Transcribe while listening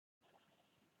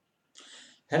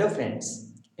Hello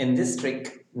friends, in this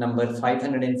trick number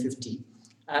 550,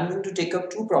 I am going to take up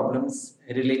two problems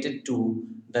related to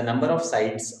the number of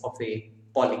sides of a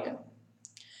polygon.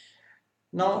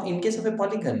 Now in case of a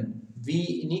polygon,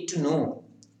 we need to know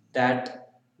that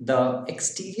the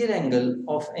exterior angle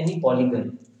of any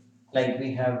polygon, like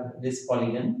we have this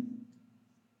polygon,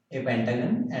 a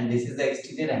pentagon, and this is the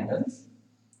exterior angle.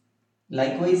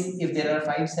 Likewise, if there are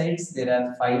 5 sides, there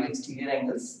are 5 exterior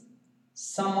angles.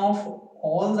 Sum of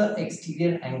all the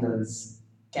exterior angles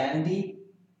can be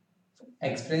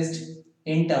expressed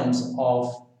in terms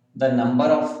of the number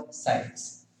of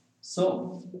sides.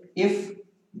 So, if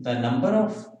the number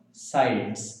of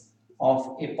sides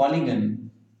of a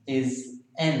polygon is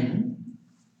n,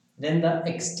 then the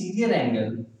exterior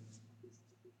angle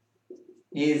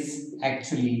is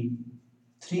actually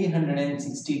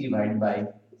 360 divided by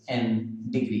n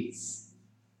degrees.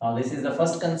 Now this is the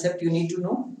first concept you need to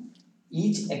know.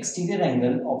 Each exterior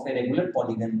angle of a regular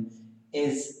polygon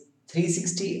is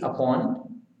 360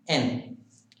 upon n,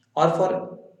 or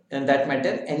for that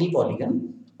matter any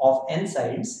polygon of n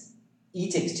sides,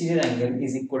 each exterior angle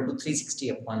is equal to 360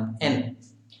 upon n.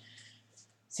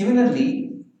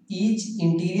 Similarly, each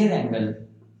interior angle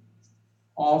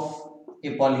of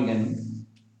a polygon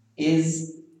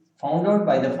is found out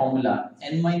by the formula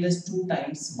n minus 2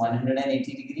 times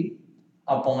 180 degree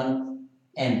upon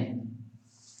n.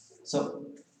 So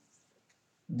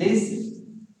this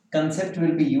concept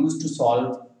will be used to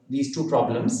solve these two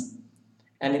problems.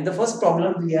 And in the first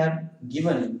problem, we are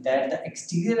given that the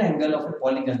exterior angle of a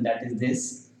polygon, that is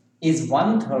this, is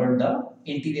 1/3 the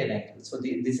interior angle. So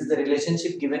this is the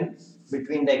relationship given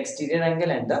between the exterior angle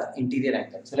and the interior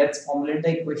angle. So let's formulate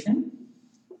the equation.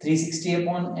 360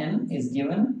 upon n is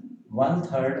given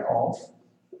 1/3 of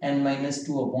n minus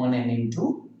 2 upon n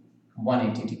into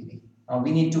 180 degree. Now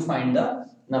we need to find the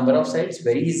number of sides.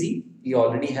 Very easy. We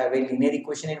already have a linear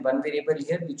equation in one variable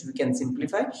here, which we can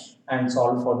simplify and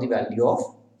solve for the value of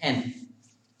n.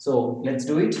 So let's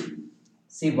do it.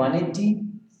 See, 180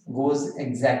 goes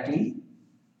exactly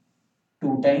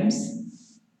 2 times,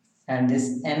 and this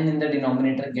n in the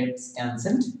denominator gets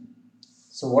cancelled.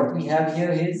 So what we have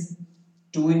here is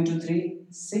 2 into 3,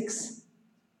 6,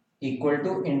 equal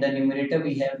to, in the numerator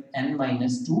we have n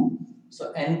minus 2.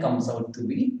 So n comes out to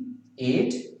be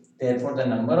 8. Therefore the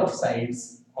number of sides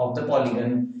of the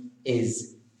polygon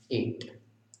is 8.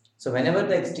 So whenever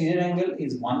the exterior angle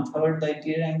is 1/3 the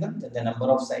interior angle, then the number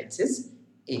of sides is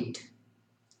 8.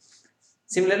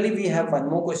 Similarly, we have one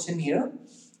more question here,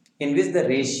 in which the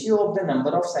ratio of the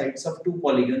number of sides of two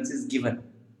polygons is given.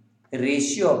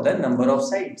 Ratio of the number of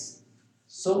sides.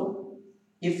 So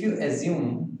if you assume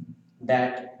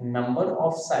that number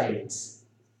of sides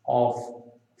of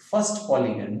first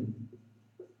polygon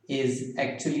is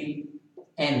actually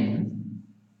n,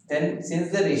 then since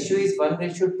the ratio is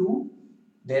 1:2,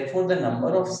 therefore the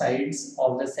number of sides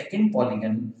of the second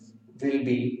polygon will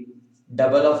be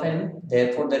double of n.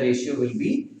 Therefore the ratio will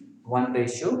be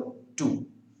 1:2.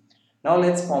 Now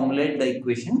let's formulate the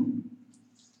equation.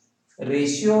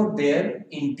 Ratio of their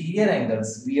interior angles.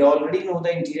 We already know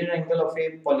the interior angle of a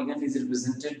polygon is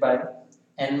represented by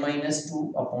n minus 2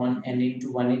 upon n into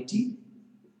 180.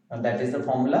 Now that is the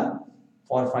formula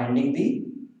for finding the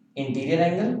interior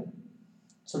angle.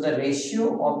 So the ratio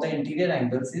of the interior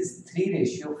angles is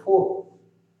 3:4.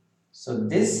 So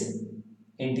this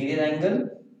interior angle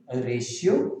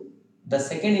ratio, the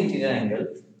second interior angle,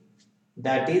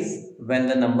 that is when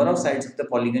the number of sides of the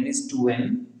polygon is 2n,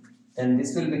 then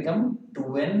this will become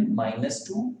 2n minus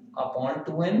 2 upon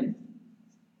 2n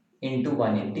into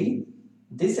 180.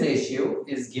 This ratio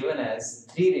is given as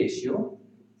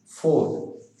 3:4.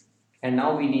 And now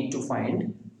we need to find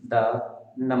the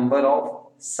number of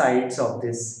sides of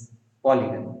this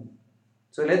polygon.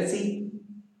 So let's see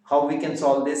how we can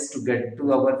solve this to get to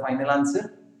our final answer.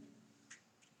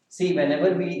 See, whenever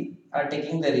we are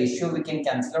taking the ratio, we can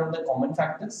cancel out the common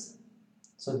factors.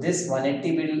 So this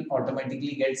 180 will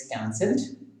automatically gets cancelled.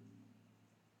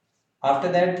 After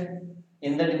that,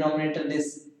 in the denominator, this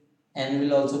n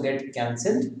will also get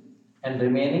cancelled, and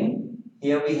remaining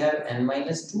here we have n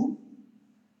minus 2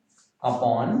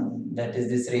 upon, that is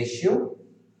this ratio,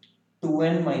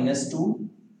 2n minus 2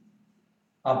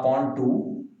 upon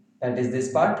 2, that is this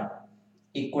part,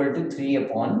 equal to 3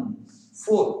 upon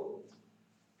 4.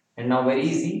 And now very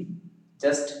easy,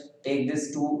 just take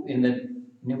this 2 in the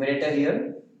numerator here.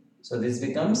 So this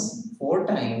becomes 4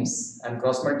 times, I am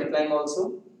cross multiplying also,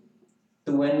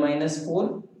 2n minus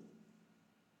 4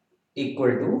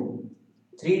 equal to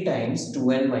 3 times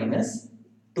 2n minus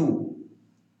 2.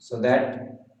 So that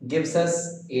gives us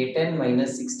 8n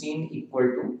minus 16 equal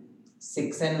to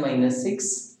 6n minus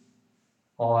 6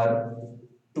 or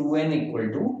 2n equal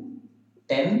to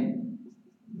 10,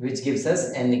 which gives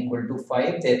us n equal to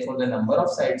 5. Therefore, the number of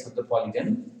sides of the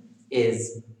polygon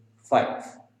is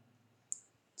 5.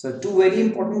 So, two very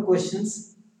important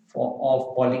questions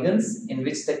of polygons in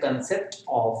which the concept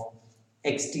of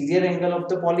exterior angle of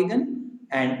the polygon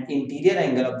and interior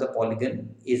angle of the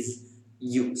polygon is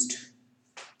used.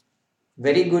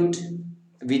 Very good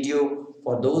video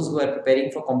for those who are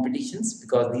preparing for competitions,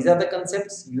 because these are the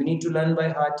concepts you need to learn by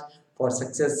heart for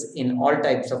success in all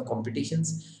types of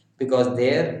competitions, because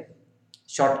their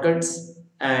shortcuts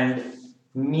and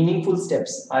meaningful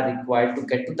steps are required to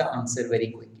get to the answer very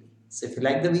quickly. So if you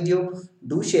like the video,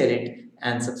 do share it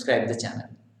and subscribe the channel.